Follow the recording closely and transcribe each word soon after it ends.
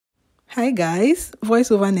Hi guys,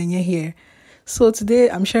 voiceover Nenye here. So today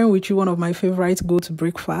I'm sharing with you one of my favorite go-to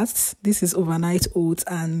breakfasts. This is overnight oats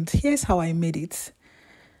and here's how I made it.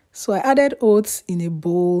 So I added oats in a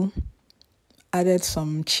bowl, added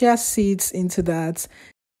some chia seeds into that.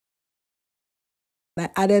 I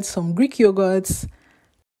added some Greek yogurt.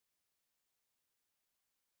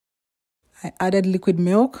 I added liquid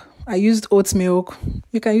milk. I used oat milk.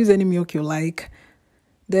 You can use any milk you like.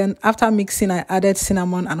 Then after mixing, I added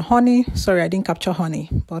cinnamon and honey. Sorry, I didn't capture honey,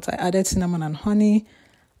 but I added cinnamon and honey.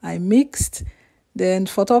 I mixed. Then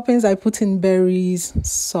for toppings, I put in berries,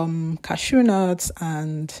 some cashew nuts,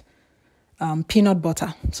 and peanut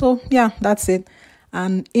butter. So yeah, that's it.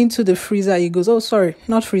 And into the freezer it goes. Oh, sorry,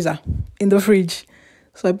 not freezer, in the fridge.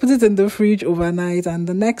 So I put it in the fridge overnight, and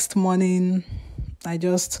the next morning, I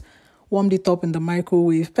just warmed it up in the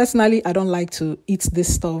microwave. Personally, I don't like to eat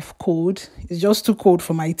this stuff cold. It's just too cold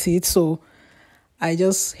for my teeth. So I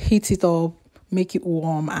just heat it up, make it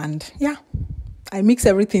warm, and yeah, I mix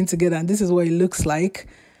everything together, and this is what it looks like.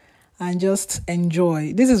 And just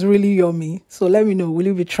enjoy. This is really yummy. So let me know, will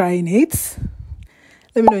you be trying it?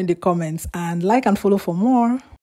 Let me know in the comments, and like and follow for more.